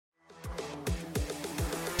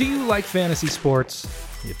Do you like fantasy sports?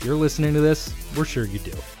 If you're listening to this, we're sure you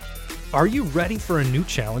do. Are you ready for a new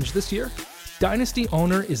challenge this year? Dynasty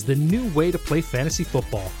Owner is the new way to play fantasy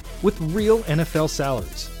football with real NFL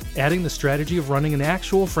salaries, adding the strategy of running an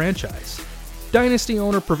actual franchise. Dynasty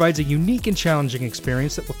Owner provides a unique and challenging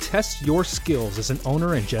experience that will test your skills as an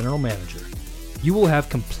owner and general manager. You will have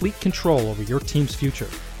complete control over your team's future.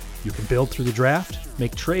 You can build through the draft,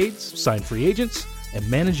 make trades, sign free agents, and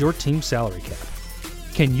manage your team's salary cap.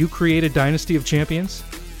 Can you create a dynasty of champions?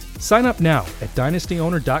 Sign up now at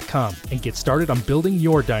dynastyowner.com and get started on building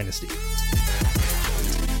your dynasty.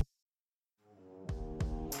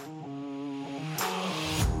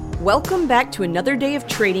 Welcome back to another day of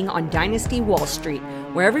trading on Dynasty Wall Street,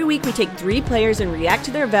 where every week we take 3 players and react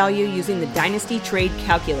to their value using the Dynasty Trade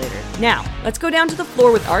Calculator. Now, let's go down to the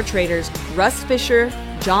floor with our traders, Russ Fisher,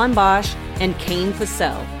 John Bosch, and Kane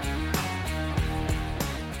Fassell.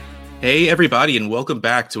 Hey everybody, and welcome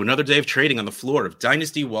back to another day of trading on the floor of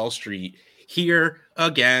Dynasty Wall Street. Here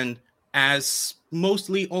again, as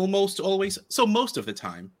mostly, almost always, so most of the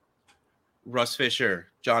time, Russ Fisher,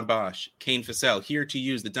 John Bosch, Kane Fassell, here to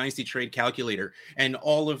use the Dynasty Trade Calculator and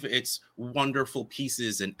all of its wonderful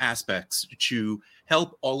pieces and aspects to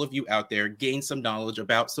help all of you out there gain some knowledge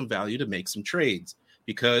about some value to make some trades,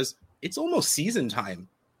 because it's almost season time.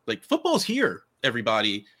 Like, football's here,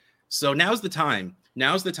 everybody. So now's the time.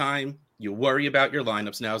 Now's the time you worry about your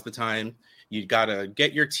lineups. Now's the time you got to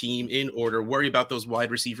get your team in order, worry about those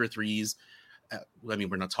wide receiver threes. I mean,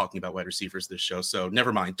 we're not talking about wide receivers this show, so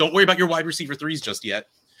never mind. Don't worry about your wide receiver threes just yet.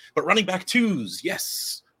 But running back twos,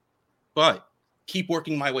 yes. But keep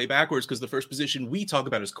working my way backwards, because the first position we talk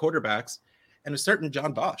about is quarterbacks. And a certain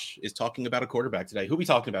John Bosch is talking about a quarterback today. Who are we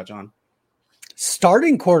talking about, John?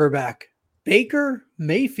 Starting quarterback, Baker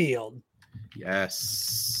Mayfield.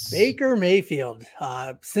 Yes. Baker Mayfield.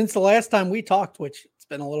 Since the last time we talked, which it's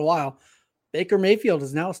been a little while, Baker Mayfield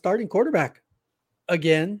is now a starting quarterback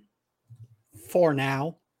again for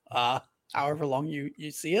now. However long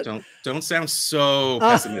you see it. Don't sound so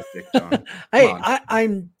pessimistic, John. Hey,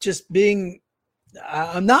 I'm just being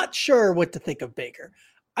I'm not sure what to think of Baker.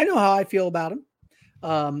 I know how I feel about him.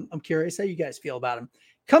 I'm curious how you guys feel about him.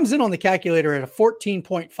 Comes in on the calculator at a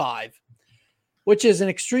 14.5, which is an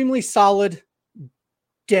extremely solid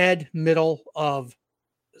dead middle of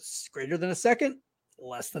greater than a second,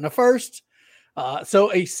 less than a first.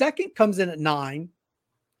 So a second comes in at 9.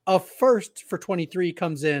 A first for 23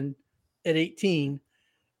 comes in at 18.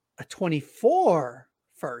 A 24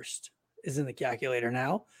 first is in the calculator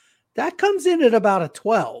now. That comes in at about a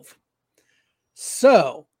 12.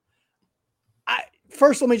 So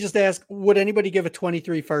first, let me just ask, would anybody give a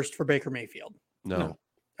 23 first for Baker Mayfield? No.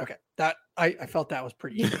 Okay. That I felt that was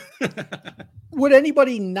pretty easy. Would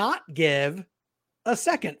anybody not give a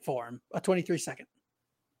second for him, a 23 second?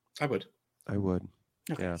 I would.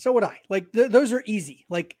 Okay. Yeah. So would I. Like those are easy.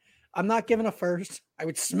 Like, I'm not giving a first. I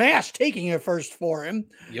would smash taking a first for him.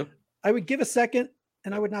 Yep. I would give a second,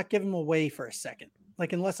 and I would not give him away for a second.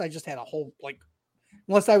 Like, unless I just had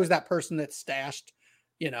unless I was that person that stashed,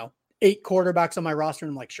 8 quarterbacks on my roster,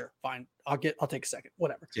 and I'm like, sure, fine. I'll take a second,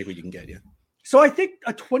 whatever. Take what you can get, yeah. So I think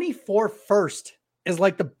a 24 first is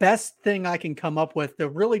like the best thing I can come up with to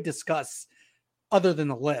really discuss other than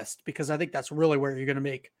the list, because I think that's really where you're going to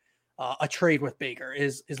make a trade with Baker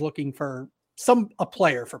is looking for a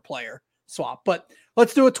player for player swap. But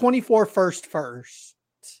let's do a 24 first before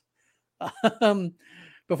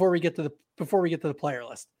we get to the player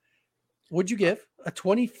list. Would you give a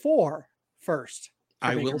 24 first?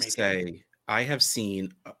 I will say I have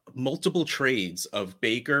seen multiple trades of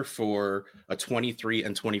Baker for a 23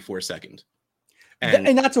 and 24 second.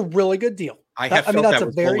 And that's a really good deal. That's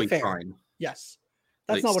a very fair. Fine. Yes.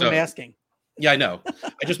 That's not what I'm asking. Yeah, I know.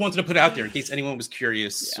 I just wanted to put it out there in case anyone was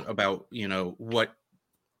curious about, what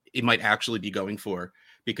it might actually be going for.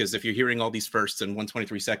 Because if you're hearing all these firsts and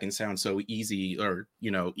 123 seconds sound so easy, or,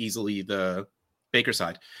 easily the Baker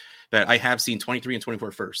side, that I have seen 23 and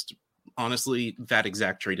 24 first. Honestly, that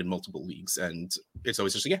exact trade in multiple leagues. And it's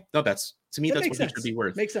always just that's to me, that's what it should be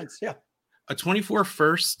worth. Makes sense. Yeah. A 24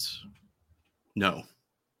 first. No,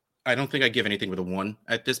 I don't think I give anything with a 1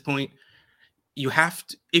 at this point. You have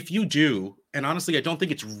to, if you do, and honestly, I don't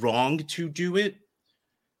think it's wrong to do it,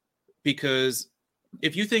 because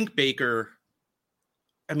if you think Baker,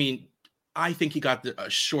 I think he got a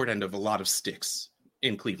short end of a lot of sticks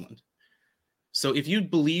in Cleveland. So if you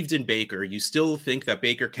believed in Baker, you still think that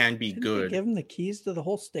Baker can be good. Give him the keys to the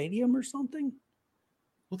whole stadium or something?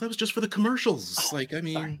 Well, that was just for the commercials. Sorry.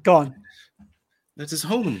 Go on. That's his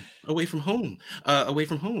home, away from home.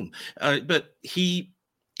 But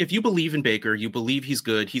if you believe in Baker, you believe he's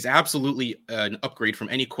good. He's absolutely an upgrade from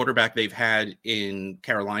any quarterback they've had in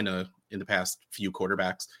Carolina in the past few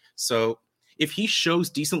quarterbacks. So if he shows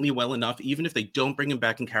decently well enough, even if they don't bring him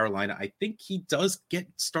back in Carolina, I think he does get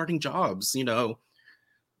starting jobs,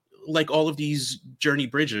 like all of these journey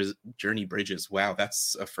bridges. Wow,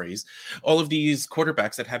 that's a phrase. All of these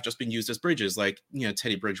quarterbacks that have just been used as bridges, like,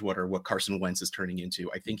 Teddy Bridgewater, what Carson Wentz is turning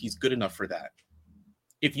into. I think he's good enough for that.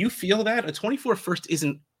 If you feel that, a 24 first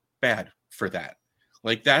isn't bad for that.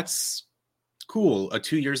 Like, that's cool. A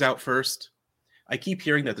 2 years out first. I keep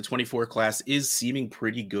hearing that the 24 class is seeming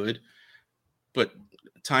pretty good, but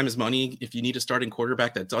time is money. If you need a starting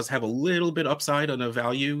quarterback that does have a little bit upside on a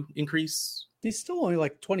value increase. He's still only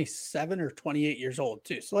like 27 or 28 years old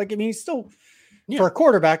too. So he's still, for a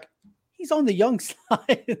quarterback, he's on the young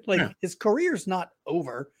side. His career's not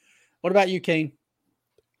over. What about you, Kane?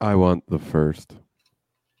 I want the first.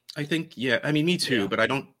 I think, me too, but I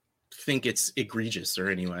don't think it's egregious in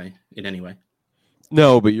any way.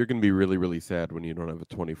 No, but you're going to be really, really sad when you don't have a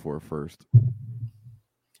 24 first.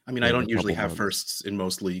 I don't usually have firsts in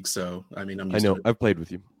most leagues, so I'm used I know. to it. I've played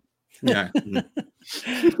with you. Yeah.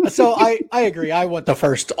 So I agree. I want the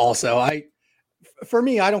first also. For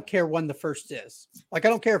me, I don't care when the first is. I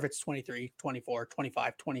don't care if it's 23, 24,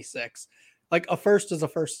 25, 26. A first is a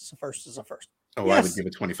first is a first is a first. Oh, yes. I would give a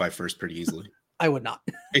 25 first pretty easily. I would not.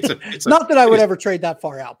 It's not that I would ever trade that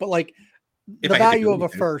far out, but the value of a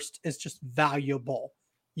first is just valuable.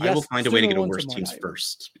 Yes, I will find a way to get a worse team's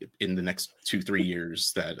first in the next 2-3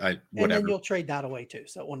 years. And then you'll trade that away too,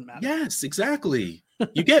 so it wouldn't matter. Yes, exactly.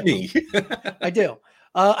 You get me. I do.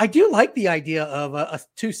 I do like the idea of a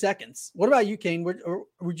 2 seconds. What about you, Kane?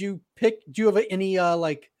 Would you pick? Do you have any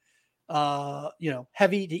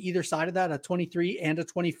heavy to either side of that? A 23 and a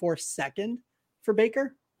 24 second for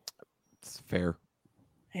Baker? It's fair.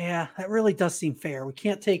 Yeah, that really does seem fair. We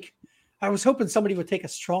can't take. I was hoping somebody would take a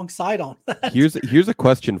strong side on that. Here's a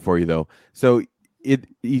question for you though. So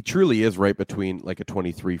he truly is right between a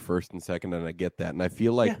 23 first and second, and I get that. And I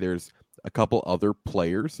feel like there's a couple other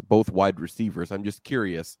players, both wide receivers. I'm just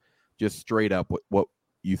curious, just straight up what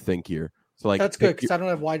you think here. So that's good because I don't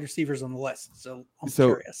have wide receivers on the list, so I'm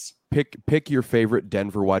curious. Pick your favorite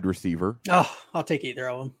Denver wide receiver. Oh, I'll take either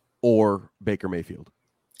of them. Or Baker Mayfield.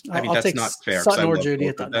 I'll that's take not fair. Sutton or Judy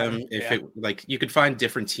at them. You could find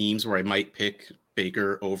different teams where I might pick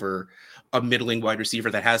Baker over a middling wide receiver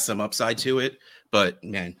that has some upside to it. But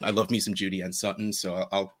man, I love me some Judy and Sutton, so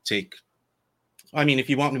I'll take. If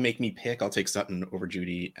you want to make me pick, I'll take Sutton over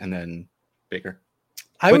Judy and then Baker.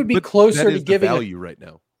 I would be closer to giving value right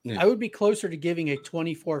now. Yeah. I would be closer to giving a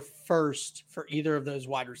 24 first for either of those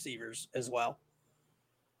wide receivers as well.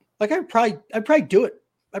 I'd probably do it.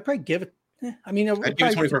 I'd probably give it. I'd give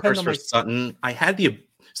a 24 first for Sutton. I had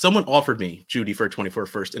someone offered me Judy for a 24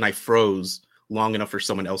 first, and I froze long enough for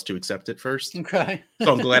someone else to accept it first. Okay.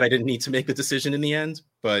 So I'm glad I didn't need to make the decision in the end,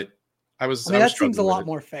 but that seems a lot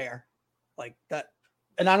more fair. Like that.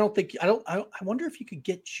 And I wonder if you could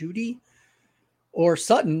get Judy or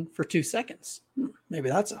Sutton for 2 seconds. Maybe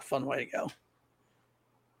that's a fun way to go.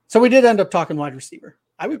 So we did end up talking wide receiver.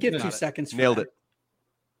 I would give 2 seconds. Nailed it.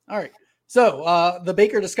 All right. So the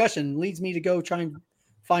Baker discussion leads me to go try and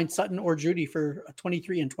find Sutton or Judy for a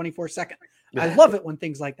 23 and 24 second. I love it when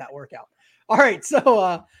things like that work out. All right.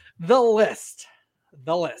 So the list.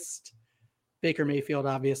 Baker Mayfield,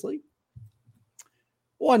 obviously.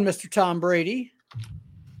 1, Mr. Tom Brady,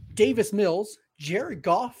 Davis Mills, Jared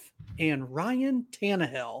Goff, and Ryan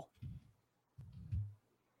Tannehill.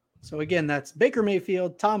 So again, that's Baker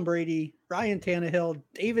Mayfield, Tom Brady, Ryan Tannehill,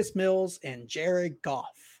 Davis Mills, and Jared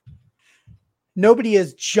Goff. Nobody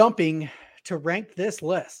is jumping to rank this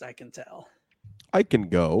list, I can tell. I can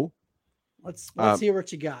go. Let's hear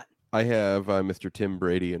what you got. I have Mr. Tim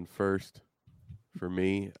Brady in first. For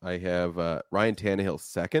me, I have Ryan Tannehill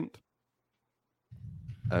second.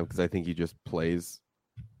 Because I think he just plays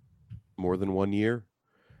more than 1 year.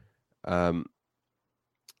 I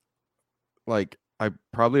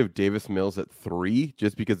probably have Davis Mills at 3,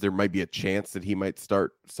 just because there might be a chance that he might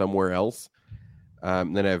start somewhere else.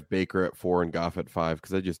 Then I have Baker at 4 and Goff at 5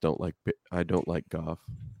 because I just don't like Goff.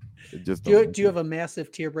 Do you have a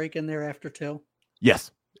massive tier break in there after 2?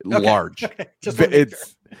 Yes, okay. Large. Okay.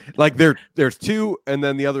 It's sure. There's 2, and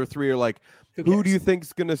then the other 3 are who do you think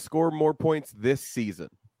is going to score more points this season?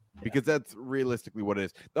 Because that's realistically what it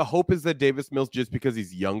is. The hope is that Davis Mills, just because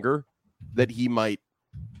he's younger, that he might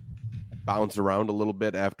bounce around a little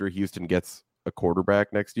bit after Houston gets a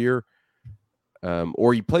quarterback next year,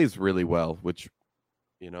 or he plays really well, which.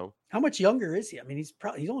 How much younger is he? He's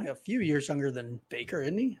only a few years younger than Baker,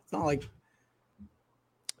 isn't he? It's not like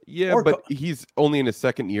Yeah, but he's only in his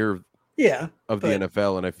second year of the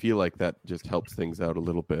NFL, and I feel like that just helps things out a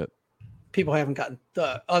little bit. People haven't gotten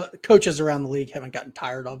coaches around the league haven't gotten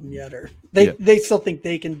tired of him yet, or they still think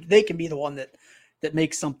they can be the one that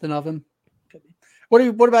makes something of him.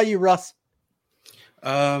 What about you, Russ?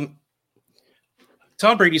 Tom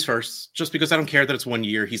Brady's first, just because I don't care that it's 1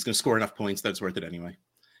 year. He's going to score enough points that it's worth it anyway.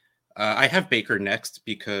 I have Baker next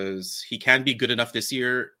because he can be good enough this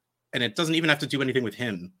year, and it doesn't even have to do anything with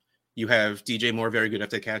him. You have DJ Moore, very good at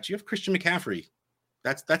the catch. You have Christian McCaffrey.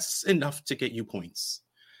 That's enough to get you points.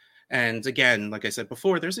 And again, like I said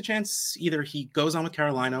before, there's a chance either he goes on with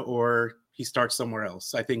Carolina or he starts somewhere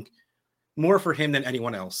else. I think more for him than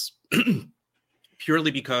anyone else,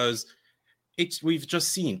 purely because we've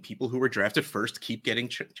just seen people who were drafted first keep getting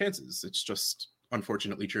chances. It's just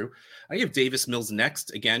unfortunately true. I have Davis Mills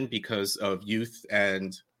next, again, because of youth,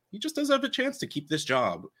 and he just doesn't have a chance to keep this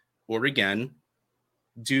job or, again,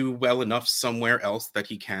 do well enough somewhere else that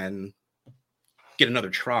he can get another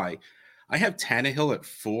try. I have Tannehill at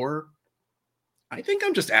 4. I think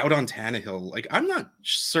I'm just out on Tannehill. Like, I'm not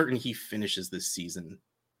certain he finishes this season.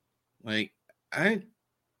 Like, I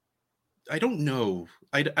don't know.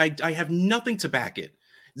 I have nothing to back it.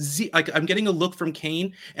 I'm getting a look from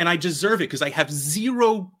Kane, and I deserve it because I have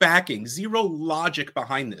zero backing, zero logic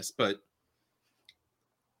behind this. But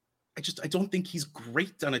I don't think he's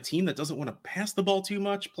great on a team that doesn't want to pass the ball too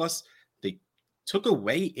much. Plus, they took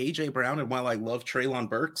away A.J. Brown, and while I love Treylon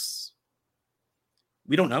Burks,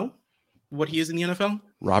 we don't know what he is in the NFL.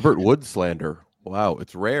 Robert Woods slander. Wow,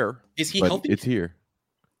 it's rare. Is he healthy? It's here.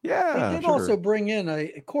 Yeah, they did also bring in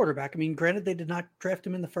a quarterback. I mean, granted, they did not draft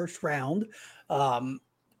him in the first round,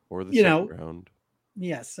 or the second round.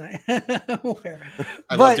 Yes, I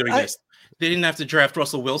love doing this. They didn't have to draft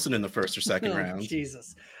Russell Wilson in the first or second round.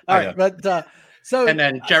 Jesus. All right, but so and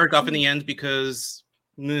then Jared Goff in the end because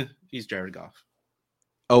he's Jared Goff.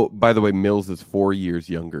 Oh, by the way, Mills is 4 years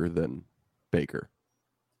younger than Baker.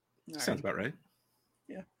 Sounds about right.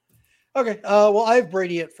 Yeah. Okay. Well, I have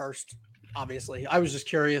Brady at first. Obviously, I was just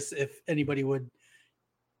curious if anybody would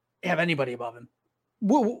have anybody above him.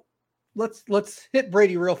 Well, let's hit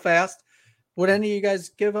Brady real fast. Would any of you guys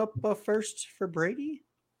give up a first for Brady?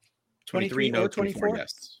 23, no, 24,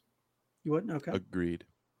 yes. You wouldn't? Okay. Agreed.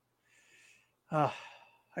 I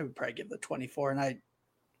would probably give the 24, and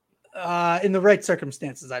in the right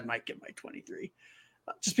circumstances, I might give my 23.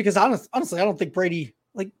 Just because honestly, I don't think Brady,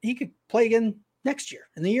 like, he could play again next year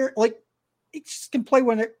in the year. Like, he just can play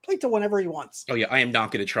till whenever he wants. Oh yeah, I am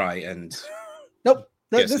not going to try and. Nope.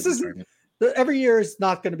 This isn't. Every year is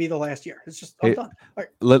not going to be the last year. It's just I'm done. All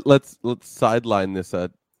right. Let's sideline this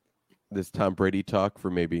Tom Brady talk for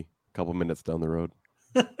maybe a couple minutes down the road.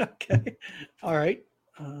 Okay. All right.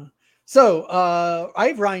 So I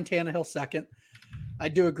have Ryan Tannehill second. I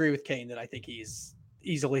do agree with Kane that I think he's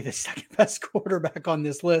easily the second best quarterback on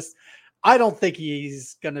this list. I don't think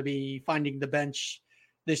he's going to be finding the bench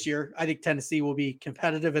this year. I think Tennessee will be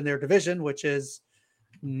competitive in their division, which is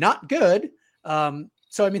not good.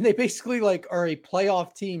 So, I mean, they basically are a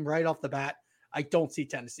playoff team right off the bat. I don't see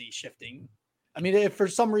Tennessee shifting. I mean, if for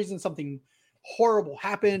some reason something horrible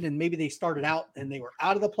happened and maybe they started out and they were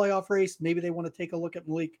out of the playoff race, maybe they want to take a look at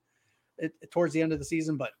Malik towards the end of the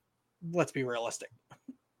season. But let's be realistic.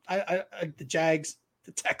 The Jags,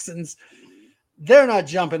 the Texans, they're not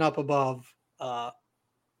jumping up above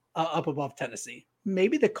Tennessee.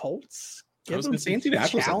 Maybe the Colts give them a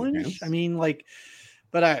challenge. I mean,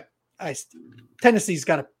 but Tennessee's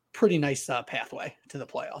got a pretty nice pathway to the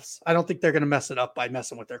playoffs. I don't think they're going to mess it up by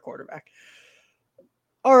messing with their quarterback.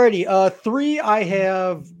 Alrighty, 3 I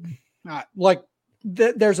have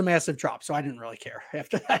there's a massive drop, so I didn't really care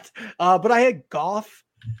after that. But I had Goff.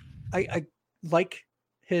 I like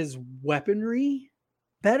his weaponry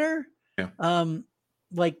better. Yeah.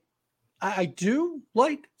 I do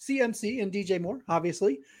like CMC and DJ Moore,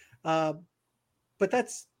 obviously. But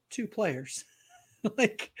that's 2 players.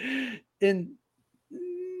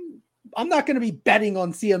 I'm not going to be betting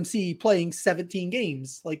on CMC playing 17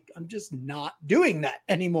 games. I'm just not doing that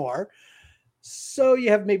anymore. So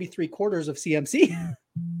you have maybe 3/4 of CMC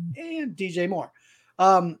and DJ Moore.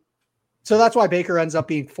 So that's why Baker ends up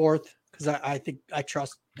being 4th, because I think I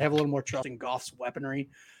have a little more trust in Goff's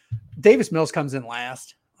weaponry. Davis Mills comes in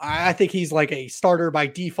last. I think he's like a starter by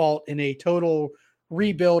default in a total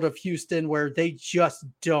rebuild of Houston where they just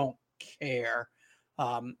don't care.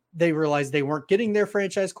 They realized they weren't getting their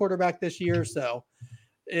franchise quarterback this year. So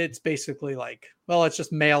it's basically let's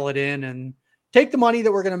just mail it in and take the money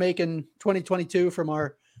that we're going to make in 2022 from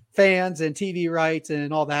our fans and TV rights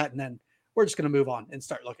and all that. And then we're just going to move on and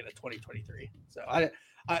start looking at 2023. So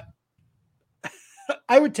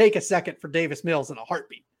I would take a second for Davis Mills in a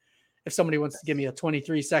heartbeat if somebody wants to give me a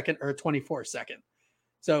 23 second or a 24 second.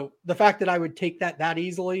 So the fact that I would take that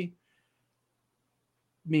easily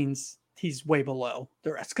means he's way below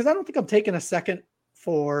the rest. Because I don't think I'm taking a second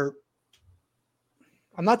for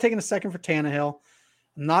Tannehill. I'm not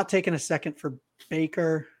taking a second for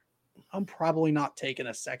Baker. I'm probably not taking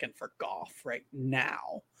a second for Goff right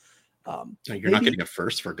now. You're not getting a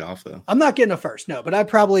first for Goff, though. I'm not getting a first, no. But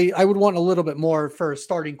I would want a little bit more for a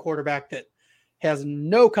starting quarterback that has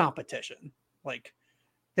no competition. Like,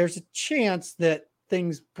 there's a chance that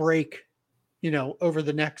things break, over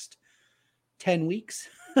the next 10 weeks.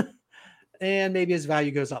 And maybe his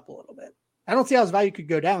value goes up a little bit. I don't see how his value could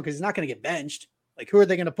go down because he's not going to get benched. Like, who are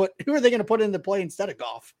they going to put into play instead of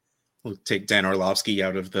Goff? We'll take Dan Orlovsky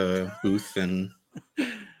out of the booth and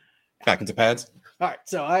back into pads. All right.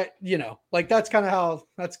 So that's kind of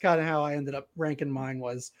how I ended up ranking mine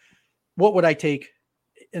was what would I take?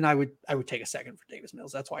 And I would take a second for Davis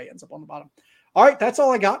Mills. That's why he ends up on the bottom. All right. That's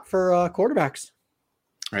all I got for quarterbacks.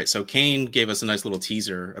 All right. So Kane gave us a nice little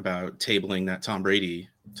teaser about tabling that Tom Brady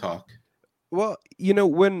talk. Well,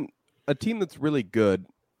 when a team that's really good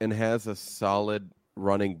and has a solid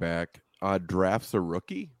running back drafts a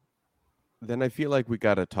rookie, then I feel like we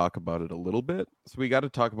got to talk about it a little bit. So we got to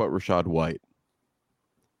talk about Rachaad White.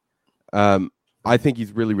 I think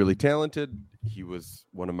he's really, really talented. He was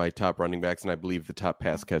one of my top running backs, and I believe the top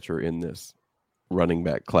pass catcher in this running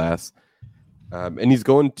back class. And he's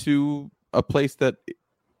going to a place that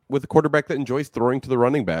with a quarterback that enjoys throwing to the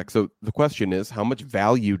running back. So the question is, how much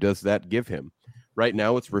value does that give him? Right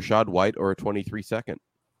now, it's Rachaad White or a 23 second.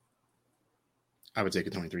 I would take a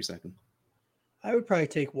 23 second. I would probably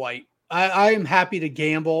take White. I am happy to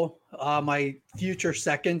gamble my future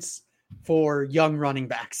seconds for young running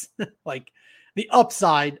backs. Like, the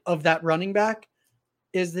upside of that running back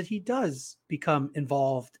is that he does become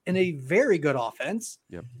involved in a very good offense.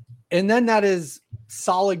 Yep. And then that is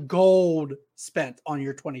solid gold spent on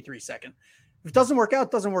your 23 second. If it doesn't work out,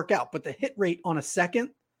 it doesn't work out. But the hit rate on a second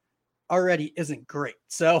already isn't great.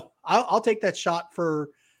 So I'll take that shot for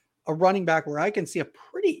a running back where I can see a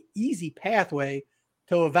pretty easy pathway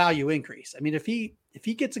to a value increase. I mean, if he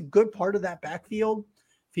gets a good part of that backfield,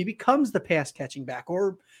 if he becomes the pass catching back,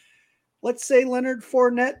 or let's say Leonard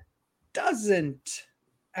Fournette doesn't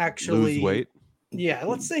actually lose weight. Yeah.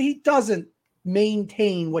 Let's say he doesn't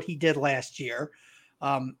maintain what he did last year.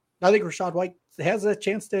 I think Rachaad White has a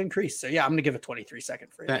chance to increase. So yeah, I'm going to give a 23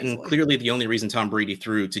 second for that. And clearly the only reason Tom Brady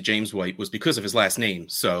threw to James White was because of his last name.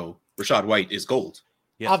 So Rachaad White is gold.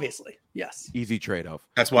 Yes. Obviously. Yes. Easy trade-off.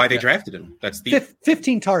 That's why they drafted him. That's the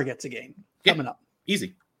 15 targets a game coming up.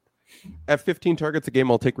 Easy. At 15 targets a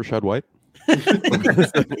game, I'll take Rachaad White. I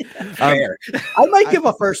might give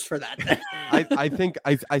a first for that. I think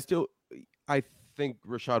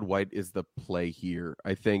Rachaad White is the play here.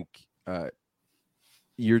 I think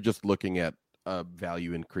you're just looking at a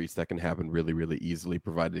value increase that can happen really, really easily,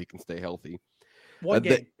 provided he can stay healthy. One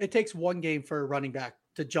game. It takes one game for a running back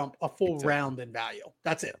to jump a full round in value.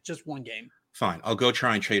 That's it. Just one game. Fine. I'll go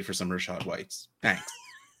try and trade for some Rachaad Whites. Thanks.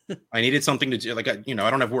 I needed something to do. Like, I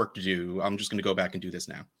don't have work to do. I'm just going to go back and do this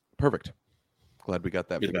now. Perfect. Glad we got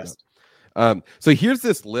that figured out. So here's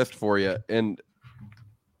this list for you. And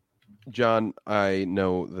John, I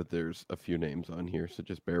know that there's a few names on here, so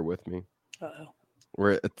just bear with me. Uh-oh.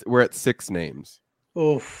 We're at 6 names.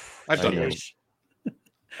 Oof. I've done yours.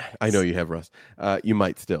 I know you have, Russ. You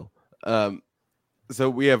might still. So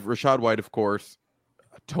we have Rachaad White, of course,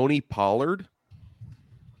 Tony Pollard,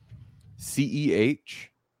 CEH,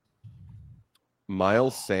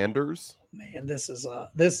 Miles Sanders. Man, this is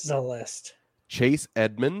a list. Chase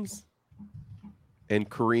Edmonds and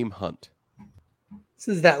Kareem Hunt. This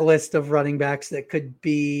is that list of running backs that could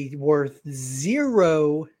be worth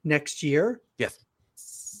 0 next year. Yes.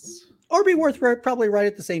 Or be worth probably right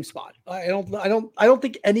at the same spot. I don't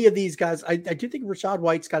think any of these guys. I do think Rachaad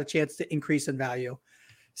White's got a chance to increase in value.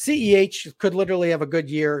 CEH could literally have a good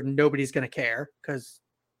year and nobody's going to care because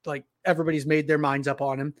like everybody's made their minds up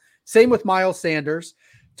on him. Same with Miles Sanders.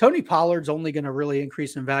 Tony Pollard's only going to really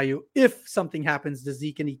increase in value if something happens to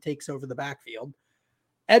Zeke and he takes over the backfield.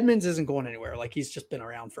 Edmonds isn't going anywhere. Like, he's just been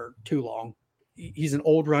around for too long. He's an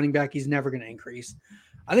old running back. He's never going to increase.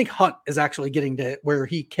 I think Hunt is actually getting to where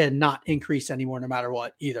he cannot increase anymore, no matter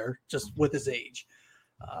what, either, just with his age.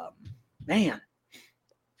 Man.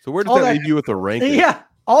 So where does that leave you with the ranking? Yeah.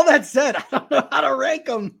 All that said, I don't know how to rank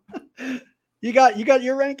them. You got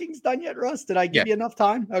your rankings done yet, Russ? Did I give you enough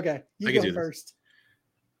time? Okay. You go first.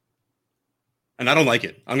 And I don't like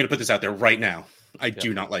it. I'm going to put this out there right now. I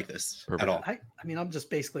do not like this at all. I mean, I'm just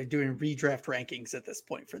basically doing redraft rankings at this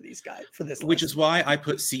point for these guys, for this Which list. is why I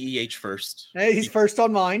put CEH first. Hey, he's first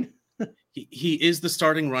on mine. He is the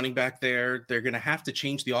starting running back there. They're going to have to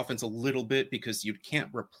change the offense a little bit because you can't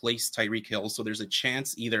replace Tyreek Hill. So there's a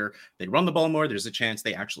chance either they run the ball more. There's a chance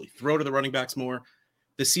they actually throw to the running backs more.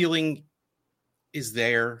 The ceiling is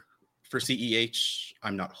there for CEH.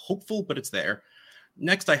 I'm not hopeful, but it's there.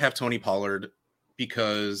 Next, I have Tony Pollard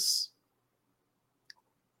because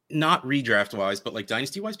not redraft wise, but like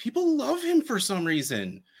dynasty wise, people love him for some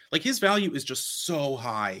reason. Like his value is just so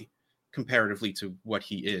high comparatively to what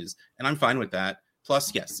he is. And I'm fine with that.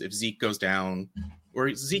 Plus, yes, if Zeke goes down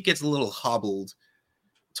or Zeke gets a little hobbled,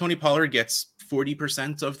 Tony Pollard gets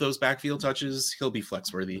 40% of those backfield touches. He'll be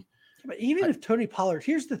flex worthy. But even if Tony Pollard,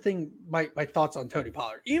 here's the thing, my thoughts on Tony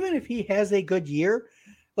Pollard, even if he has a good year,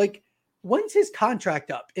 like when's his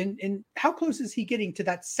contract up? And how close is he getting to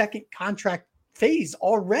that second contract phase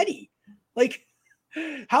already? Like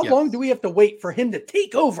how long do we have to wait for him to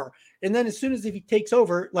take over? And then as soon as if he takes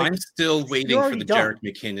over, like I'm still waiting for the Jerick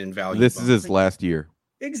McKinnon value. This is his last year.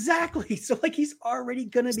 Exactly. So like he's already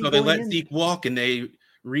gonna be. So they let Zeke walk and they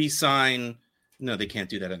re-sign. No, they can't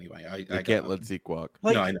do that anyway. I can't let Zeke walk.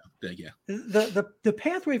 Like, no, I know. Yeah. The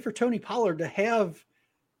pathway for Tony Pollard to have,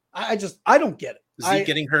 I don't get it. Zeke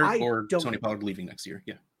getting hurt or Tony Pollard leaving next year.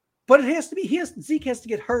 Yeah. But it has to be, Zeke has to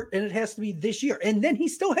get hurt and it has to be this year. And then he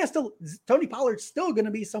still has to, Tony Pollard's still going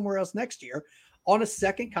to be somewhere else next year on a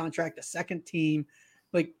second contract, a second team.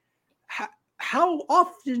 Like how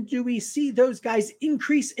often do we see those guys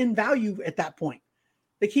increase in value at that point?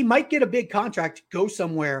 Like he might get a big contract, go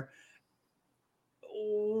somewhere.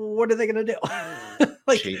 What are they going to do?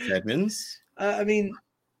 Like Chase Edmonds. I mean,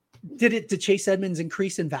 did Chase Edmonds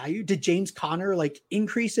increase in value? Did James Conner like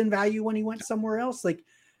increase in value when he went somewhere else? Like,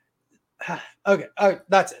 okay,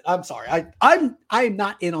 that's it. I'm sorry. I'm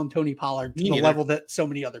not in on Tony Pollard to the level that so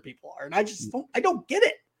many other people are, and I just don't get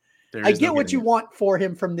it. I get what you want for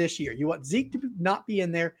him from this year. You want Zeke to not be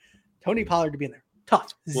in there, Tony Pollard to be in there.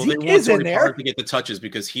 Tough. Well, Zeke they want is in there Pollard to get the touches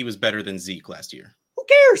because he was better than Zeke last year. Who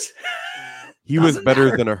cares? He was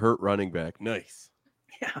better than a hurt running back. Nice.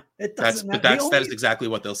 Yeah, it doesn't matter. That is exactly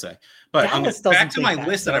what they'll say. But back to my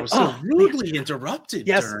list that I was so rudely interrupted.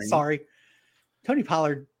 Yes, sorry. Tony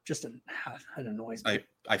Pollard just annoys me.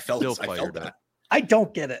 I felt that. I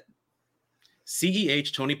don't get it.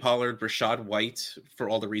 CEH, Tony Pollard, Rachaad White, for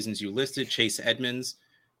all the reasons you listed, Chase Edmonds,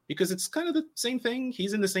 because it's kind of the same thing.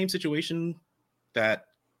 He's in the same situation that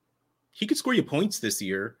he could score you points this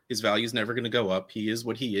year. His value is never going to go up. He is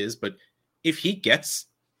what he is. But if he gets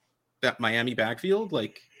that Miami backfield,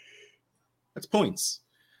 like that's points.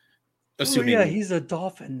 Assuming he's a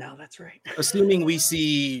Dolphin now. That's right. Assuming we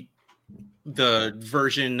see the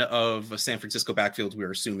version of a San Francisco backfield we're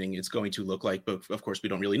assuming it's going to look like, but of course we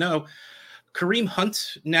don't really know. Kareem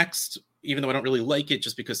Hunt next, even though I don't really like it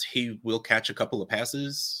just because he will catch a couple of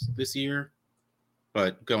passes this year.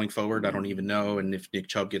 But going forward, I don't even know. And if Nick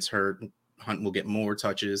Chubb gets hurt, Hunt will get more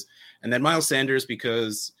touches. And then Miles Sanders,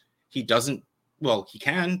 because he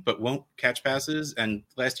can, but won't catch passes. And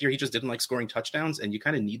last year he just didn't like scoring touchdowns, and you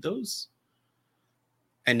kind of need those.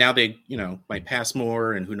 And now they, might pass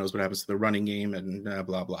more, and who knows what happens to the running game and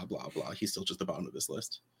blah, blah, blah, blah. He's still just the bottom of this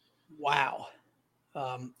list. Wow.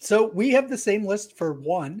 So we have the same list for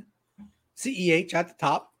one. CEH at the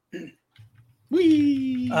top.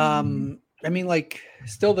 Whee! I mean, like,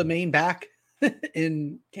 still the main back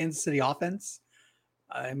in Kansas City offense.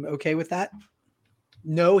 I'm okay with that.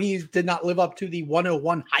 No, he did not live up to the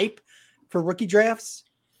 101 hype for rookie drafts.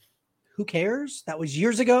 Who cares? That was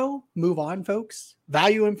years ago. Move on, folks.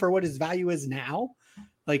 Value him for what his value is now.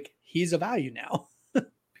 Like, he's a value now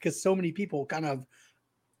because so many people kind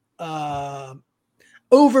of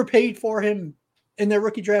overpaid for him in their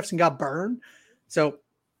rookie drafts and got burned. So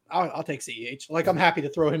I'll take CEH. Like, I'm happy to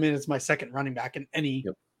throw him in as my second running back in any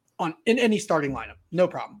starting lineup. No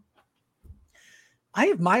problem. I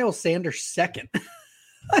have Miles Sanders second.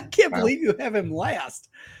 I can't believe you have him last.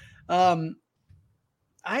 I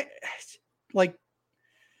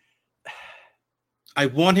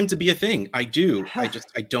want him to be a thing. I do. I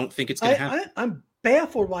don't think it's going to happen. I'm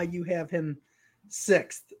baffled why you have him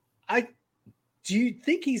sixth. Do you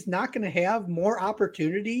think he's not going to have more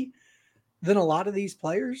opportunity than a lot of these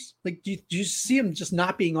players? Like, do you see him just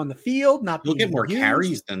not being on the field? He'll get more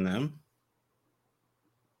carries than them.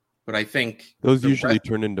 But I think those usually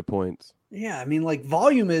turn into points. Yeah, I mean, like,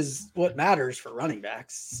 volume is what matters for running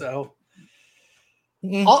backs. So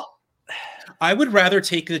I would rather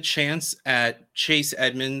take the chance at Chase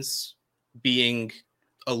Edmonds being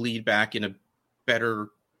a lead back in a better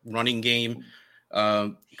running game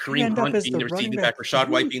Kareem Hunt being the receiving back, Rachaad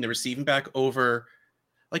White being the receiving back over.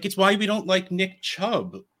 Like, it's why we don't like Nick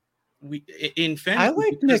Chubb. In fantasy, I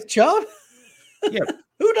like Nick Chubb. Yeah.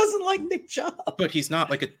 Who doesn't like Nick Chubb? But he's not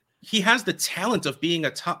like he has the talent of being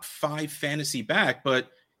a top 5 fantasy back, but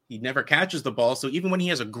he never catches the ball. So even when he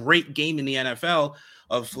has a great game in the NFL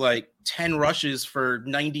of like 10 rushes for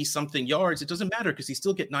 90 something yards, it doesn't matter because he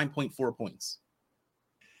still get 9.4 points.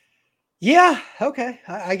 Yeah. Okay.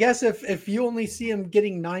 I guess if you only see him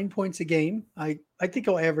getting 9 points a game, I think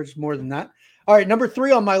he'll average more than that. All right. Number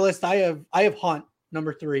 3 on my list. I have Hunt,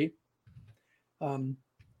 number 3. In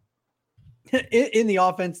the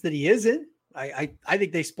offense that he is in, I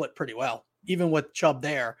think they split pretty well, even with Chubb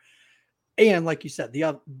there. And like you said,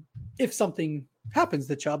 if something happens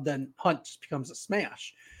to Chubb, then Hunt just becomes a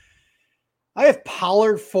smash. I have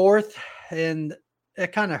Pollard 4th, and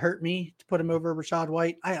it kind of hurt me to put him over Rachaad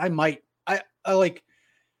White. I might.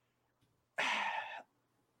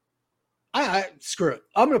 Screw it.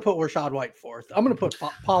 I'm going to put Rachaad White 4th. I'm going to put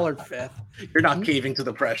Pollard 5th. You're not caving to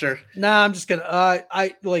the pressure. Nah, I'm just going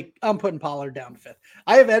to, I'm putting Pollard down to 5th.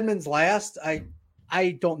 I have Edmonds last.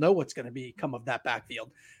 I don't know what's going to become of that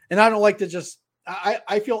backfield. And I don't like to just,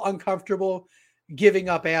 I feel uncomfortable giving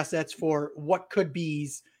up assets for what could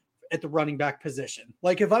be's at the running back position.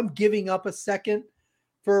 Like if I'm giving up a second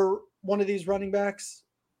for one of these running backs,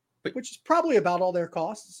 which is probably about all their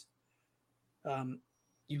costs.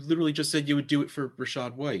 You literally just said you would do it for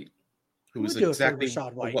Rachaad White, who is exactly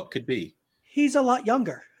what could be. He's a lot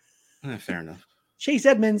younger. Fair enough. Chase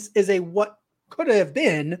Edmonds is a what could have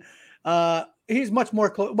been. He's much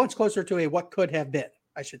closer to a what could have been,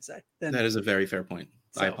 I should say. That is a very fair point.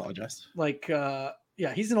 So, I apologize.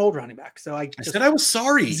 He's an old running back. So I said I was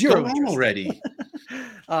sorry. Go on already.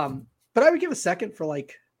 But I would give a second for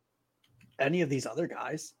like any of these other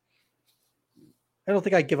guys. I don't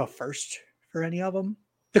think I'd give a first for any of them.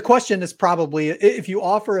 The question is probably if you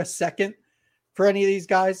offer a second for any of these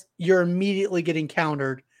guys, you're immediately getting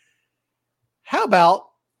countered. How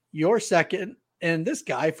about your second and this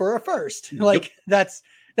guy for a first? Yep. Like that's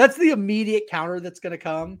the immediate counter that's going to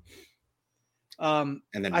come. And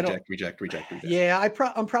then reject. Yeah,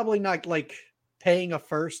 I'm probably not like paying a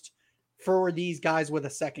first for these guys with a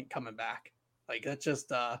second coming back. Like that's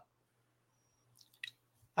just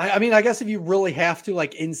I mean, I guess if you really have to,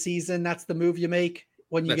 like in season, that's the move you make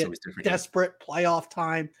when you get desperate playoff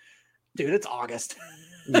time. Dude, it's August.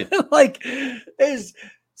 Yeah. Like there's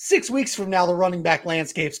 6 weeks from now, the running back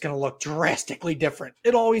landscape's going to look drastically different.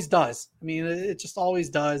 It always does. I mean, it just always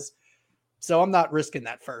does. So I'm not risking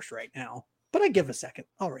that first right now, but I give a second.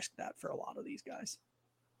 I'll risk that for a lot of these guys.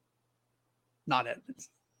 Not Edmonds.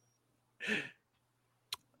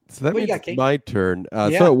 So that means it's my turn.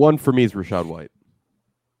 So 1 for me is Rachaad White.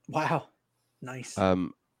 Wow. Nice.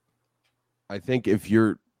 I think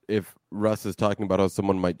if Russ is talking about how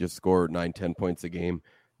someone might just score 9-10 points a game,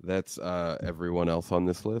 that's everyone else on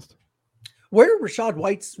this list. Where did Rachaad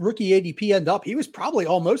White's rookie ADP end up? He was probably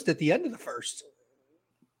almost at the end of the first.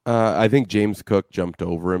 I think James Cook jumped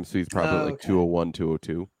over him, so he's probably 201,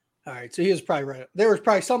 202. All right, so he was probably right. There was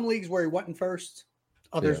probably some leagues where he went in first,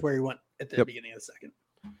 others where he went at the beginning of the second.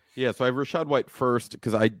 Yeah, so I have Rachaad White first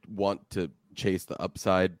because I want to chase the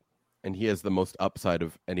upside, and he has the most upside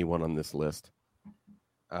of anyone on this list.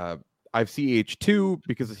 I have CH2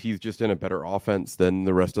 because he's just in a better offense than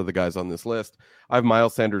the rest of the guys on this list. I have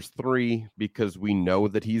Miles Sanders 3 because we know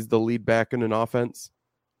that he's the lead back in an offense.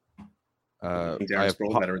 I have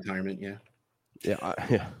better retirement,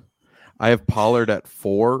 I have Pollard at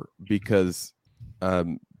 4 because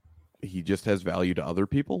he just has value to other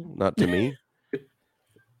people, not to me.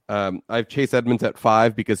 I have Chase Edmonds at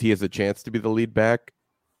 5 because he has a chance to be the lead back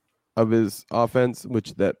of his offense, but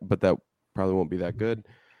that probably won't be that good.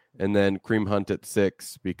 And then Kareem Hunt at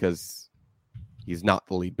 6 because he's not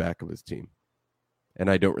the lead back of his team. And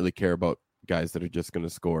I don't really care about guys that are just going to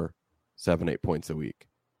score 7-8 points a week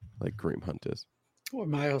like Kareem Hunt is. Or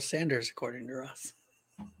Miles Sanders, according to us.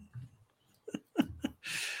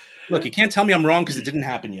 Look, you can't tell me I'm wrong because it didn't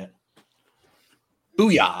happen yet.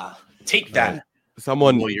 Booyah. Take that.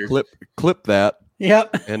 Someone clip that.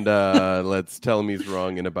 Yep. And let's tell him he's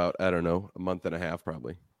wrong in about, I don't know, a month and a half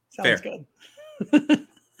probably. Sounds good.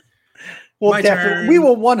 We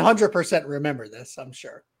will 100% remember this, I'm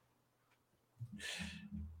sure.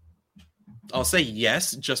 I'll say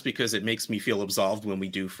yes, just because it makes me feel absolved when we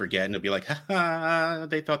do forget, and it'll be like, ha,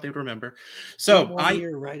 they thought they'd remember. So one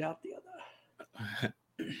ear right out the other.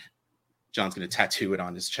 John's going to tattoo it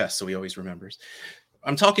on his chest so he always remembers.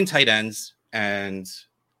 I'm talking tight ends, and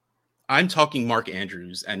I'm talking Mark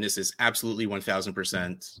Andrews, and this is absolutely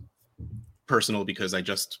 1,000% personal because I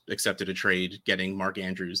just accepted a trade getting Mark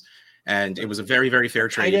Andrews, and it was a very, very fair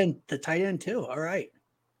trade. The tight end too. All right.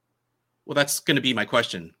 Well, that's going to be my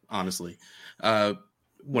question, honestly,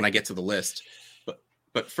 when I get to the list.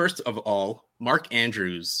 But first of all, Mark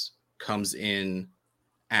Andrews comes in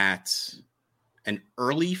at an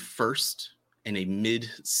early first and a mid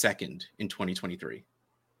second in 2023.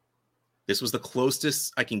 This was the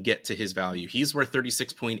closest I can get to his value. He's worth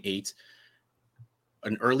 36.8.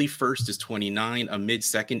 An early first is 29. A mid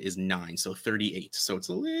second is 9, so 38. So it's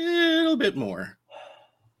a little bit more.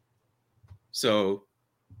 So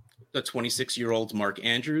the 26-year-old Mark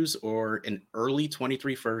Andrews or an early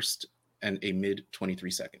 23 first and a mid 23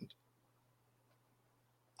 second.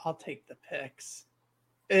 I'll take the picks.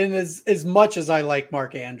 And as much as I like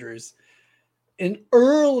Mark Andrews, an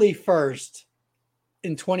early first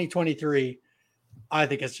in 2023, I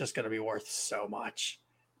think it's just going to be worth so much.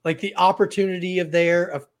 Like the opportunity of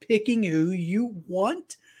picking who you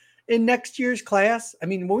want in next year's class. I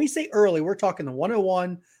mean, when we say early, we're talking the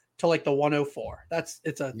 101 to like the 104.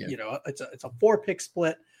 It's a 4-pick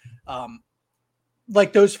split.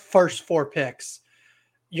 Like those first 4 picks,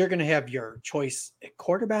 you're going to have your choice at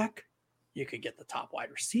quarterback. You could get the top wide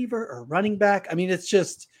receiver or running back. I mean, it's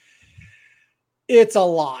a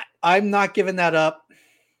lot. I'm not giving that up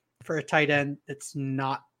for a tight end that's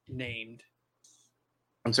not named.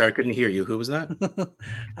 I'm sorry, I couldn't hear you. Who was that?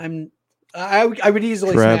 I would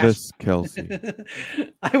easily Travis Kelce.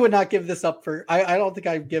 I would not give this up for. I don't think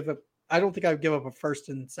I'd give up a first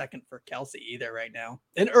and second for Kelce either right now.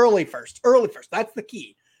 An early first. That's the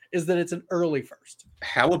key. Is that it's an early first.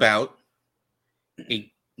 How about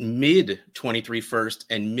a mid 23 first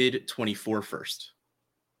and mid 24 first?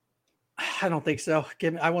 I don't think so.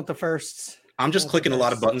 I want the firsts. I'm just clicking a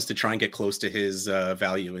lot of buttons to try and get close to his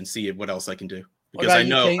value and see what else I can do. Because I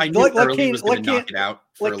knew early was going to knock it out.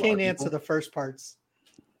 Let Kane answer the first parts.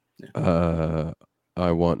 I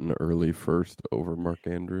want an early first over Mark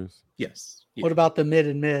Andrews. Yes. What about the mid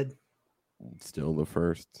and mid? Still the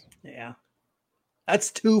first. Yeah.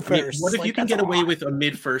 That's 2 firsts. What if you can get away with a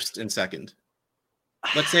mid first and second?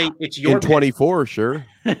 Let's say it's your in 24, sure.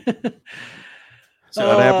 So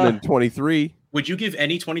that happened in 23. Would you give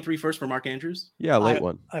any 23 first for Mark Andrews? Yeah, late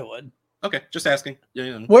one. I would. Okay, just asking.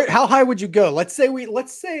 Yeah. How high would you go? Let's play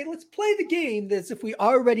the game that's if we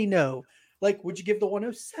already know. Like, would you give the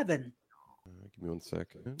 107? Give me 1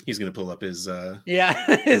 second. He's going to pull up his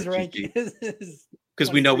his ranking.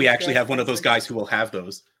 Because we know we actually have one of those guys who will have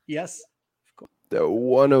those. Yes. The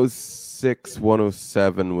 106,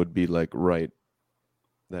 107 would be like right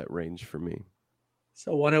that range for me.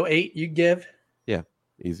 So 108 you give? Yeah,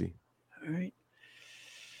 easy. All right.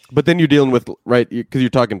 But then you're dealing with, right, because you're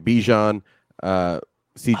talking Bijan,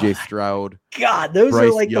 CJ Stroud. God, those Bryce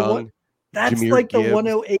are like Young, the one. That's Jahmyr like Gibbs, the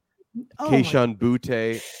 108. Oh Kayshon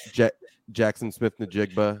Boutte, Jackson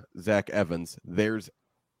Smith-Njigba, Zach Evans.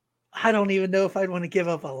 I don't even know if I'd want to give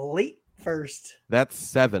up a late first. That's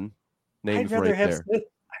 7 names right there. I'd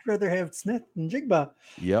rather have Smith and Jigba.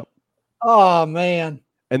 Yep. Oh, man.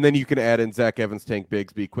 And then you can add in Zach Evans, Tank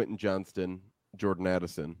Bigsby, Quentin Johnston, Jordan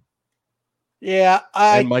Addison. Yeah.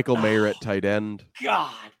 And Michael Mayer at tight end.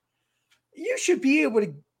 God. You should be able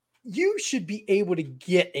to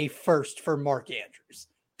get a first for Mark Andrews.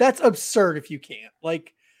 That's absurd if you can't.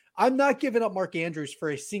 Like, I'm not giving up Mark Andrews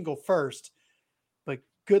for a single first, but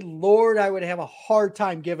good Lord, I would have a hard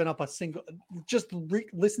time giving up a single,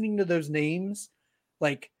 listening to those names.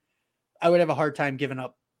 Like, I would have a hard time giving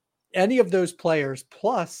up any of those players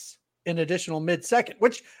plus an additional mid-second,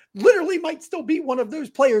 which literally might still be one of those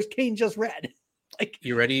players Kane just read. Like,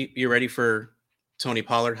 you ready for Tony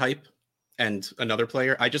Pollard hype and another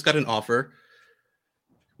player? I just got an offer,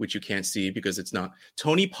 which you can't see because it's not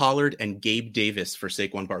Tony Pollard and Gabe Davis for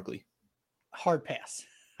Saquon Barkley. Hard pass.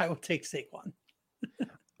 I will take Saquon.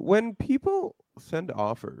 When people send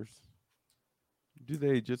offers, do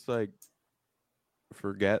they just like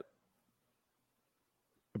forget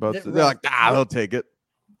about? They're like, they'll take it.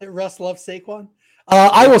 Russ loves Saquon.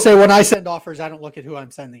 I will say when I send offers, I don't look at who I'm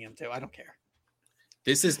sending them to. I don't care.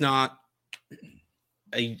 This is not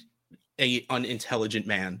a unintelligent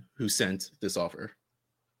man who sent this offer.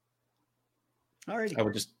 Alrighty. I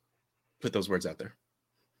would just put those words out there.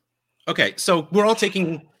 Okay, so we're all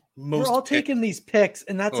taking these picks,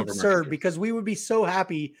 and that's absurd because we would be so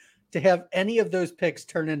happy to have any of those picks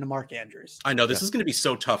turn into Mark Andrews. I know this is going to be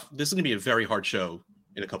so tough. This is going to be a very hard show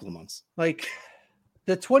in a couple of months. Like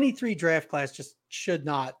the 23 draft class just should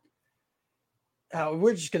not.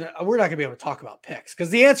 We're not going to be able to talk about picks because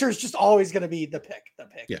the answer is just always going to be the pick.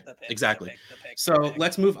 Yeah, exactly. So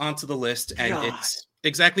let's move on to the list, and it's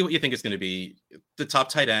exactly what you think it's going to be. the top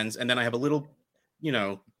tight ends, and then I have a little,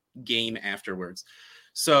 game afterwards.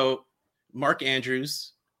 So Mark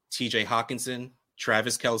Andrews, TJ Hawkinson,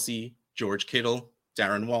 Travis Kelce, George Kittle,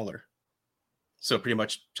 Darren Waller. So pretty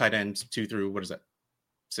much tight ends 2 through,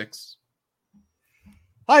 6?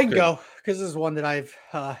 I can go because this is one that I've.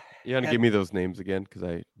 You want to give me those names again because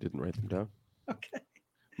I didn't write them down. Okay.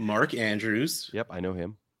 Mark Andrews. Yep, I know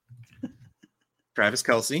him. Travis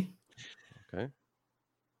Kelce. Okay.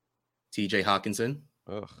 TJ Hawkinson.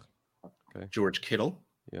 Ugh. Okay. George Kittle.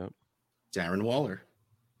 Yep. Darren Waller.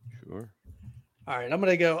 Sure. All right, I'm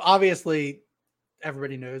going to go. Obviously,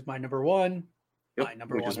 everybody knows my number one. Yep, my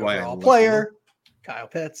number which one is why overall player, Kyle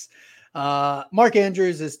Pitts. Mark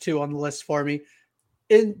Andrews is 2 on the list for me.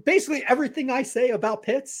 And basically everything I say about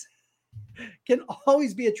Pitts can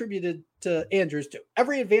always be attributed to Andrews too.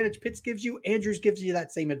 Every advantage Pitts gives you, Andrews gives you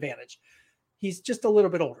that same advantage. He's just a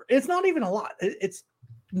little bit older. It's not even a lot. It's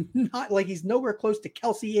not like he's nowhere close to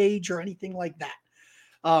Kelce age or anything like that.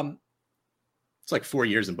 It's like 4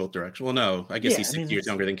 years in both directions. Well, no, I guess he's 6 years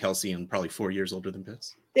younger than Kelce and probably 4 years older than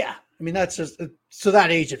Pitts. Yeah. I mean, that's just so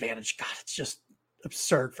that age advantage. God, it's just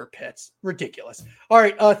absurd for Pitts. Ridiculous. All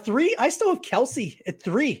right. 3. I still have Kelce at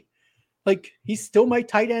 3. Like, he's still my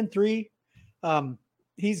tight end 3.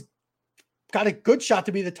 He's got a good shot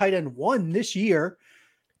to be the tight end 1 this year.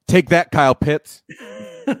 Take that, Kyle Pitts.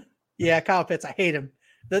 Yeah, Kyle Pitts. I hate him.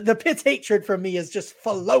 The Pitts hatred from me is just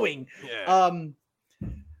flowing. Yeah.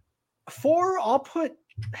 4, I'll put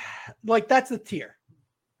like that's the tier.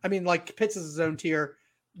 I mean, like Pitts is his own tier,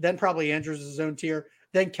 then probably Andrews is his own tier,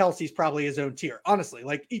 then Kelce's probably his own tier. Honestly,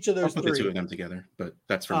 like each of those I'll put 3. the 2 of them together, but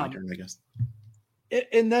that's for my turn, I guess.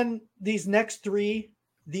 And then these next 3,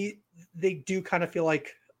 they do kind of feel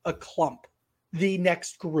like a clump. The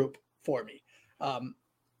next group for me. I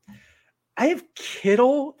have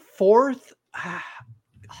Kittle 4th,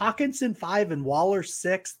 Hawkinson 5, and Waller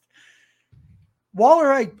 6th.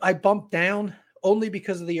 Waller, I bumped down only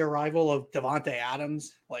because of the arrival of Davante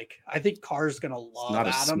Adams. Like, I think Carr's gonna love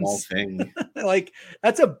Adams. Not a small thing. Like,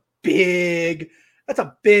 that's a big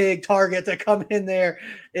target to come in there.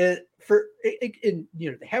 They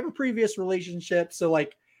have a previous relationship, so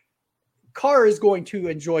like, Carr is going to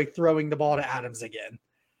enjoy throwing the ball to Adams again.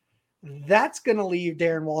 That's going to leave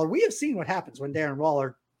Darren Waller. We have seen what happens when Darren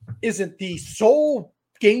Waller isn't the sole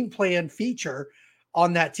game plan feature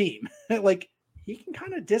on that team. Like, he can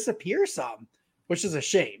kind of disappear some, which is a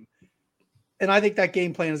shame. And I think that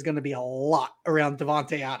game plan is going to be a lot around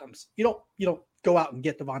Davante Adams. You don't go out and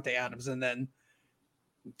get Davante Adams and then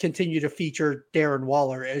continue to feature Darren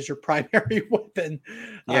Waller as your primary weapon.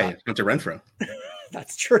 Yeah, you come to Renfro.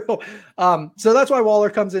 That's true. So that's why Waller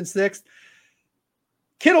comes in 6th.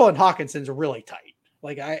 Kittle and Hawkinson's really tight.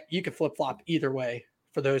 Like, you could flip flop either way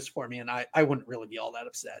for those for me, and I wouldn't really be all that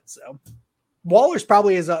upset. So Waller's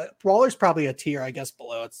probably a tier, I guess,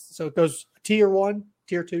 below it. So it goes tier 1,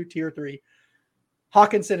 tier 2, tier 3.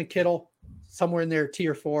 Hawkinson and Kittle somewhere in there,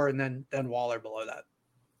 tier 4, and then Waller below that.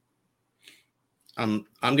 I'm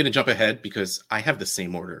going to jump ahead because I have the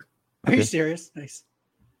same order. Are you serious? Nice.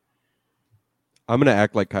 I'm going to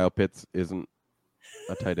act like Kyle Pitts isn't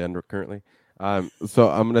a tight end currently. So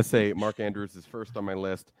I'm going to say Mark Andrews is 1st on my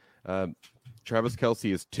list. Travis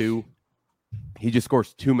Kelce is 2. He just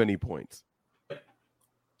scores too many points.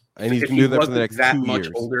 And he's going to do that for the next 2 years. If he wasn't that much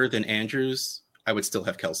older than Andrews, I would still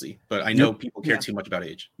have Kelce. But I know people care too much about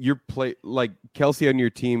age. Like Kelce on your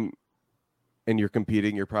team and you're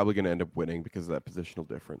competing, you're probably going to end up winning because of that positional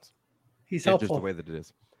difference. He's helpful. Just the way that it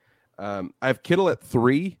is. I have Kittle at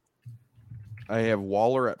 3. I have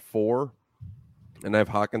Waller at 4. And I have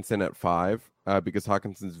Hawkinson at 5 because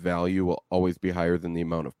Hawkinson's value will always be higher than the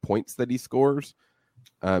amount of points that he scores.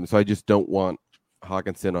 So I just don't want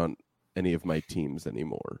Hawkinson on any of my teams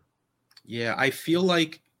anymore. Yeah, I feel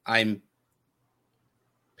like I'm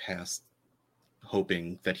past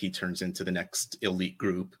hoping that he turns into the next elite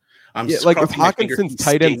group. Like if Hawkinson's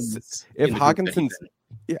tight ends, if Hawkinson's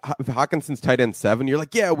tight end 7, you're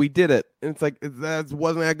like, yeah, we did it. And it's like, that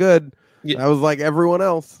wasn't that good. Yeah. I was like everyone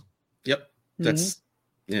else. Yep. That's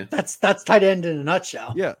tight end in a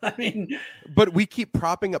nutshell. Yeah. I mean, but we keep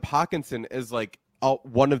propping up Hawkinson as like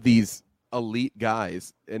one of these elite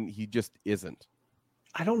guys, and he just isn't.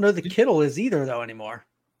 I don't know that Kittle is either though anymore.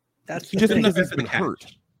 That's just because he's been hurt.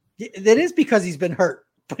 That is because he's been hurt,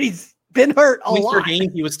 but he's been hurt a lot. Per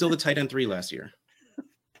game, he was still the tight end 3 last year.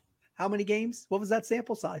 How many games? What was that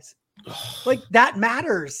sample size? Like that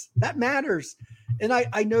matters. That matters. And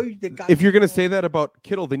I know the guy. If you're going to say that about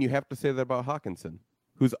Kittle, then you have to say that about Hawkinson,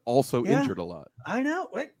 who's also injured a lot. I know.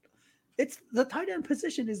 It's the tight end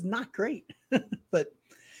position is not great, but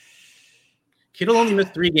Kittle only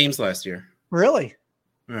missed 3 games last year. Really?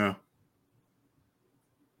 Yeah.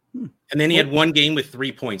 And then he had one game with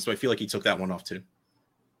 3 points, so I feel like he took that one off too.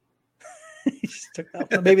 He just took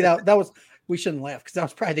that one. Maybe that was. We shouldn't laugh because that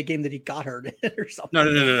was probably the game that he got hurt in or something.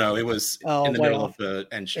 No. It was in the middle of the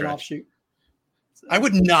end stretch. An offshoot. I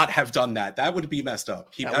would not have done that. That would be messed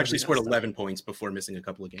up. He actually scored 11 points before missing a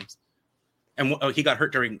couple of games. And he got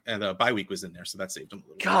hurt during the bye week was in there, so that saved him a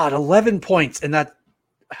little bit. God, 11 points. And that,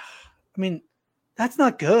 I mean, that's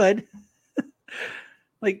not good.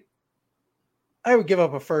 Like, I would give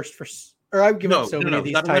up a first or I would give up so many of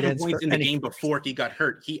these tight ends. Points in the game before he got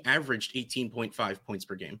hurt, he averaged 18.5 points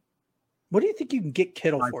per game. What do you think you can get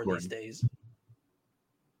Kittle for these days?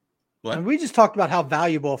 What? And we just talked about how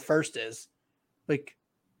valuable a first is. Like,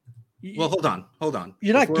 well, hold on.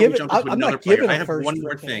 You're not giving. I'm not giving. I have one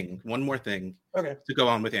more thing. Okay. To go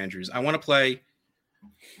on with Andrews, I want to play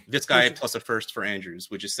this guy plus a first for Andrews.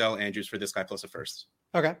 Would you sell Andrews for this guy plus a first?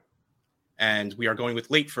 Okay. And we are going with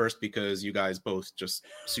late first because you guys both just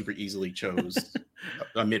super easily chose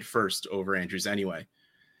a mid first over Andrews anyway.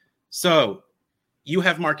 So you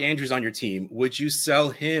have Mark Andrews on your team. Would you sell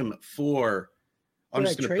him for? I'm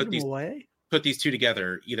just going to put these two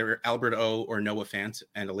together, either Albert O or Noah Fant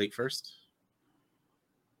and a late first.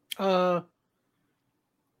 So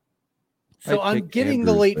I'm getting Andrews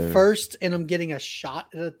the late first and I'm getting a shot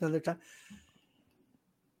at another time.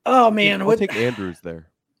 Oh man, I'll take Andrews there.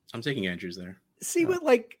 I'm taking Andrews there. See what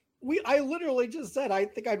I literally just said I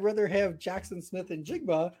think I'd rather have Jackson Smith and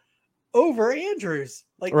Jigba over Andrews.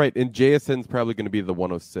 Like, right, and JSN's probably going to be the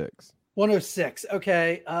 106. 106.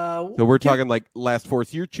 Okay. So we're talking like last four.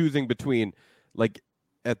 So you're choosing between like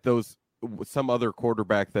at those some other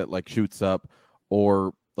quarterback that like shoots up,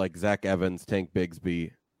 or like Zach Evans, Tank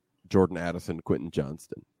Bigsby, Jordan Addison, Quentin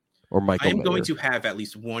Johnston, or Michael. I am going to have at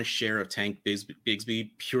least one share of Tank Bigsby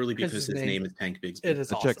purely because his name is Tank Bigsby. It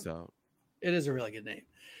is awesome. Checks out. It is a really good name.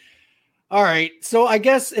 All right. So I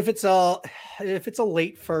guess if it's a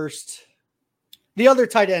late first, the other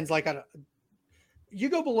tight ends, like you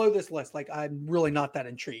go below this list. Like I'm really not that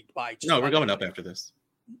intrigued by. No, we're going up after this.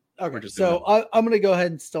 Okay. So I'm going to go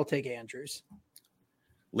ahead and still take Andrews.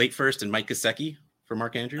 Late first and Mike Gesicki for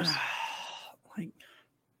Mark Andrews.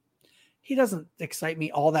 He doesn't excite me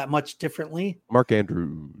all that much differently. Mark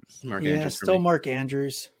Andrews. Still Mark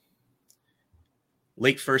Andrews.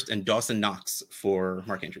 Late first and Dawson Knox for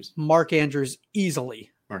Mark Andrews. Mark Andrews easily.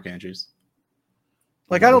 Mark Andrews.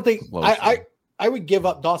 Like I don't think I would give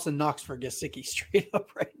up Dawson Knox for Gesicki straight up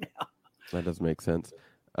right now. That does make sense.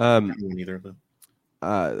 Neither of them.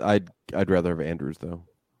 I'd rather have Andrews though.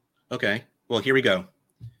 Okay. Well, here we go.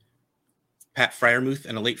 Pat Freiermuth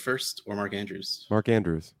and a late first, or Mark Andrews? Mark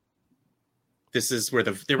Andrews. This is where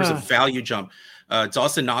there was a value jump.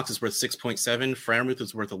 Dawson Knox is worth 6.7. Freiermuth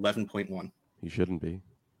is worth 11.1. He shouldn't be.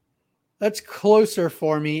 That's closer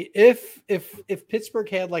for me. If Pittsburgh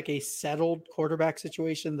had like a settled quarterback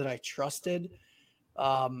situation that I trusted,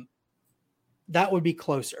 that would be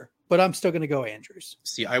closer. But I'm still going to go Andrews.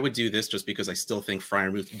 See, I would do this just because I still think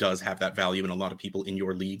Freiermuth does have that value in a lot of people in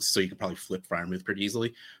your leagues, so you could probably flip Freiermuth pretty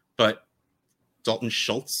easily. But Dalton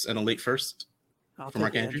Schultz and a late first for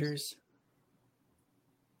Mark Andrews.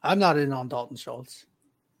 I'm not in on Dalton Schultz.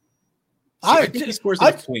 So I think he scores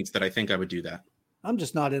enough points that I think I would do that. I'm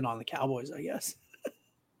just not in on the Cowboys, I guess.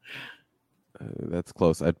 That's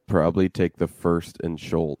close. I'd probably take the first and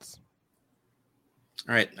Schultz.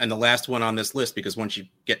 All right. And the last one on this list, because once you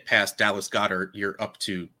get past Dallas Goedert, you're up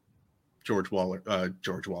to Darren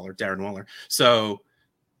Waller. So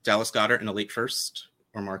Dallas Goedert and a late first,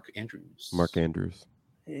 or Mark Andrews? Mark Andrews.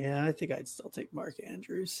 Yeah, I think I'd still take Mark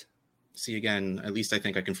Andrews. See, again, at least I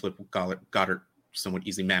think I can flip Goddard somewhat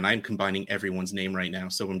easily. Man, I'm combining everyone's name right now,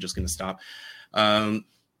 so I'm just going to stop.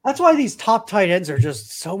 That's why these top tight ends are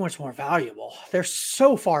just so much more valuable. They're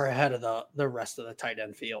so far ahead of the rest of the tight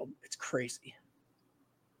end field. It's crazy.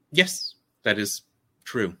 Yes, that is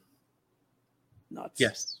true. Nuts.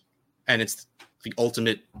 Yes. And it's the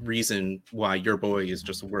ultimate reason why your boy is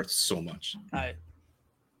just worth so much.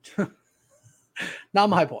 Not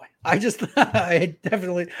my boy. I do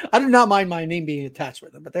not mind my name being attached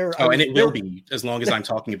with him, but it will be as long as I'm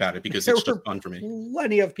talking about it because it's just fun for me.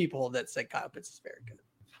 Plenty of people that said Kyle Pitts is very good.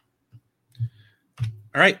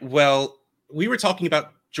 All right. Well, we were talking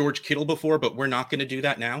about George Kittle before, but we're not going to do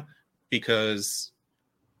that now because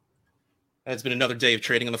it's been another day of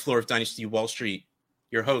trading on the floor of Dynasty Wall Street.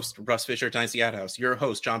 Your host, Russ Fisher, Dynasty Ad House. Your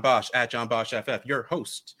host, John Bosch at John Bosch FF. Your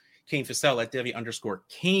host, Kane Fassell at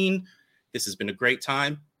Devi_Kane. This has been a great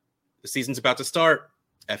time. The season's about to start.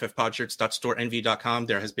 ffpodshirts.storenvy.com.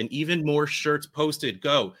 There has been even more shirts posted.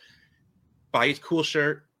 Go buy a cool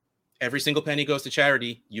shirt Every single penny goes to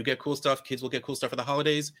charity. You get cool stuff. Kids will get cool stuff for the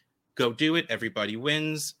holidays. Go do it. Everybody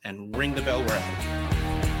wins. And ring the bell. We're out.